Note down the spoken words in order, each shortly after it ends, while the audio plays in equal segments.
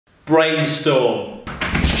Brainstorm.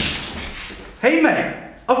 Hey mate,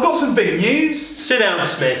 I've got some big news. Sit down,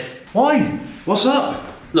 Smith. Why? What's up?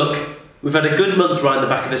 Look, we've had a good month right in the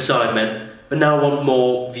back of the Sidemen, but now I want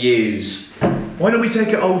more views. Why don't we take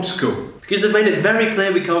it old school? Because they've made it very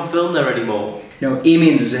clear we can't film there anymore. No, he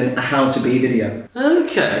means as in a how to be video.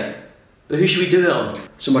 Okay. But who should we do it on?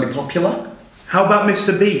 Somebody popular? How about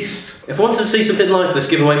Mr. Beast? If I wanted to see something lifeless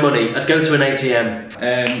give away money, I'd go to an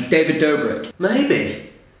ATM. David Dobrik. Maybe.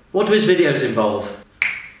 What do his videos involve?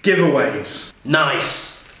 Giveaways.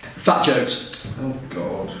 Nice. Fat jokes. Oh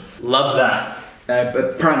God. Love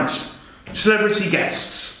that. Pranks. Celebrity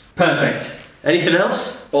guests. Perfect. Anything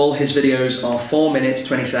else? All his videos are 4 minutes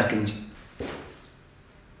 20 seconds.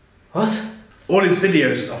 What? All his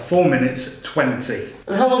videos are 4 minutes 20.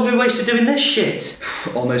 And how long have we wasted doing this shit?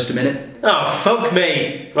 Almost a minute. Oh, fuck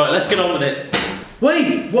me. Right, let's get on with it.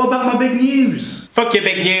 Wait, what about my big news? Fuck your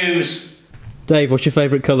big news. Dave, what's your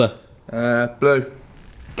favourite colour? Blue.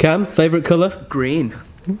 Cam, favourite colour? Green.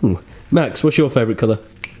 Ooh. Max, what's your favourite colour?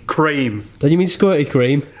 Cream. Don't you mean squirty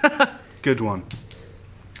cream? Good one.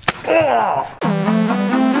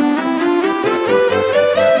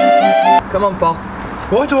 Come on, Paul.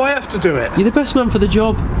 Why do I have to do it? You're the best man for the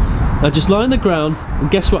job. Now just lie on the ground and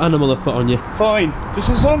guess what animal I've put on you. Fine, just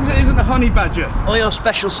as long as it isn't a honey badger. Or your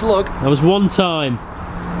special slug. That was one time.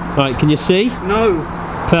 Right, can you see? No.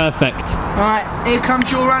 Perfect. Right, here comes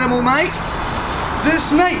your animal, mate. Is it a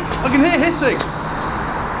snake? I can hear hissing.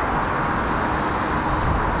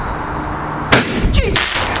 Jeez!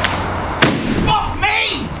 Fuck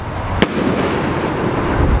me!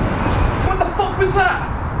 What the fuck was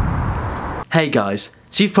that? Hey guys,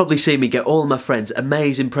 so you've probably seen me get all my friends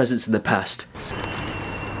amazing presents in the past.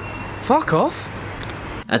 Fuck off.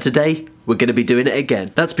 And today, we're going to be doing it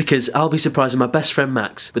again. That's because I'll be surprising my best friend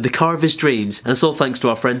Max with the car of his dreams, and it's all thanks to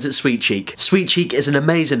our friends at Sweet Cheek. Sweet Cheek is an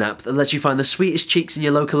amazing app that lets you find the sweetest cheeks in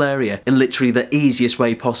your local area in literally the easiest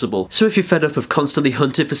way possible. So if you're fed up of constantly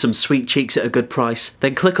hunting for some sweet cheeks at a good price,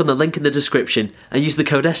 then click on the link in the description and use the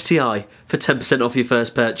code STI for 10% off your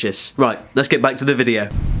first purchase. Right, let's get back to the video.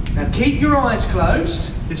 Now keep your eyes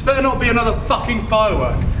closed. This better not be another fucking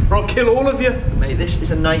firework, or I'll kill all of you. Mate, this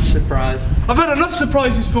is a nice surprise. I've had enough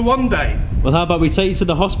surprises for one day. Well, how about we take you to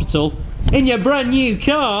the hospital in your brand new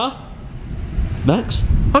car? Max?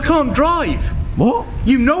 I can't drive. What?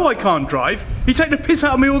 You know I can't drive. You take the piss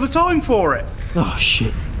out of me all the time for it. Oh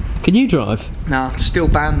shit. Can you drive? Nah, still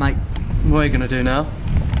banned, mate. What are you going to do now?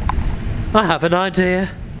 I have an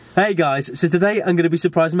idea. Hey guys, so today I'm going to be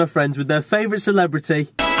surprising my friends with their favourite celebrity.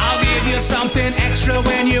 I'll give you something extra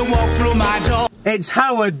when you walk through my door. It's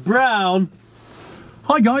Howard Brown.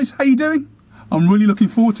 Hi guys, how you doing? I'm really looking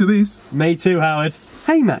forward to this. Me too, Howard.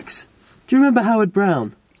 Hey Max, do you remember Howard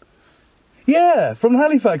Brown? Yeah, from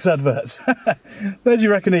Halifax adverts. Where do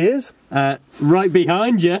you reckon he is? Right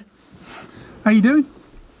behind you. How you doing?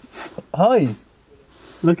 Hi.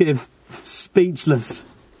 Look at him, speechless.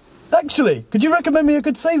 Actually, could you recommend me a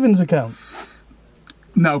good savings account?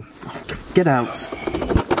 No. Get out.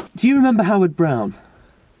 Do you remember Howard Brown?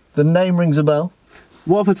 The name rings a bell.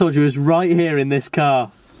 What if I told you he was right here in this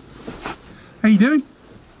car? How you doing?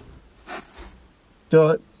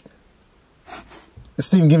 Do it. Is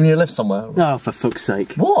Stephen giving you a lift somewhere? Oh, for fuck's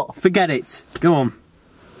sake. What? Forget it. Go on.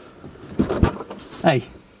 Hey,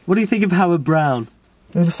 what do you think of Howard Brown?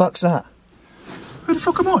 Who the fuck's that? Who the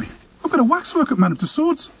fuck am I? I've got a waxwork at Man Up to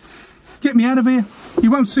Swords. Get me out of here.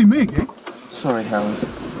 You won't see me again. Sorry, Howard.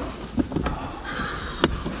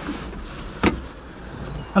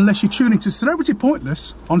 Unless you're tuning to Celebrity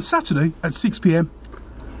Pointless on Saturday at 6 PM.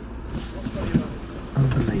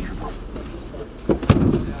 Unbelievable.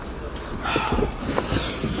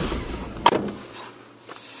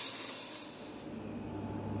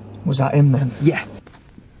 Was that him then? Yeah.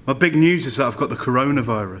 My big news is that I've got the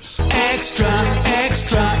coronavirus. Extra,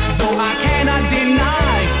 extra, though I cannot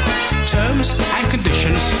deny. Terms and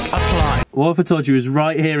conditions apply. What if I told you he was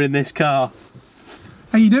right here in this car?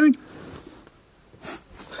 How you doing?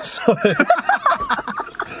 Sorry.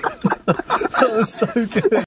 That was so good.